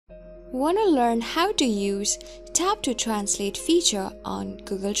Want to learn how to use Tap to Translate feature on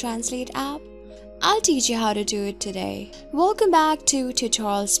Google Translate app? I'll teach you how to do it today. Welcome back to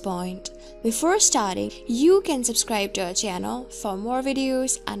Tutorials Point. Before starting, you can subscribe to our channel for more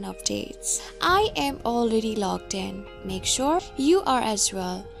videos and updates. I am already logged in. Make sure you are as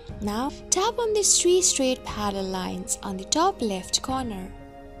well. Now, tap on these three straight parallel lines on the top left corner.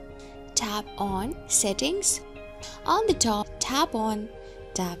 Tap on Settings. On the top, tap on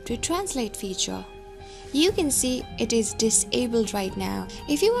Tap to Translate feature. You can see it is disabled right now.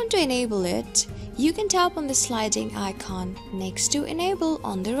 If you want to enable it, you can tap on the sliding icon next to Enable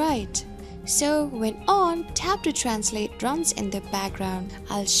on the right. So when on, Tap to Translate runs in the background.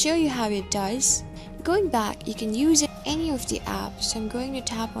 I'll show you how it does. Going back, you can use any of the apps. So I'm going to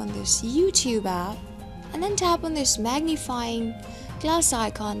tap on this YouTube app and then tap on this magnifying glass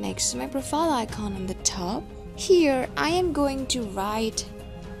icon next to my profile icon on the top. Here I am going to write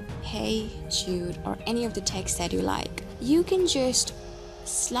Hey Jude or any of the text that you like. You can just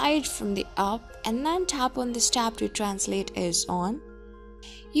slide from the up and then tap on this Tap to Translate is on.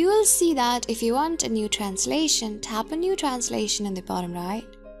 You will see that if you want a new translation, tap on New Translation in the bottom right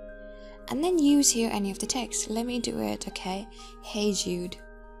and then use here any of the text. Let me do it, okay? Hey Jude.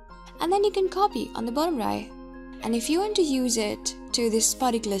 And then you can copy on the bottom right. And if you want to use it to this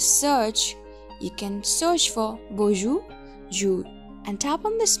particular search, you can search for Bonjour Jude and tap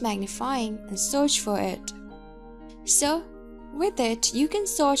on this magnifying and search for it. So with it, you can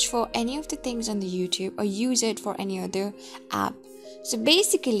search for any of the things on the YouTube or use it for any other app. So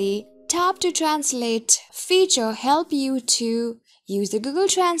basically, Tap to Translate feature help you to use the Google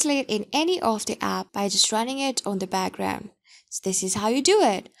Translate in any of the app by just running it on the background. So this is how you do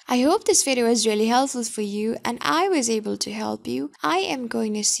it. I hope this video was really helpful for you and I was able to help you. I am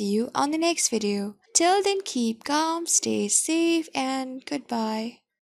going to see you on the next video. Till then, keep calm, stay safe, and goodbye.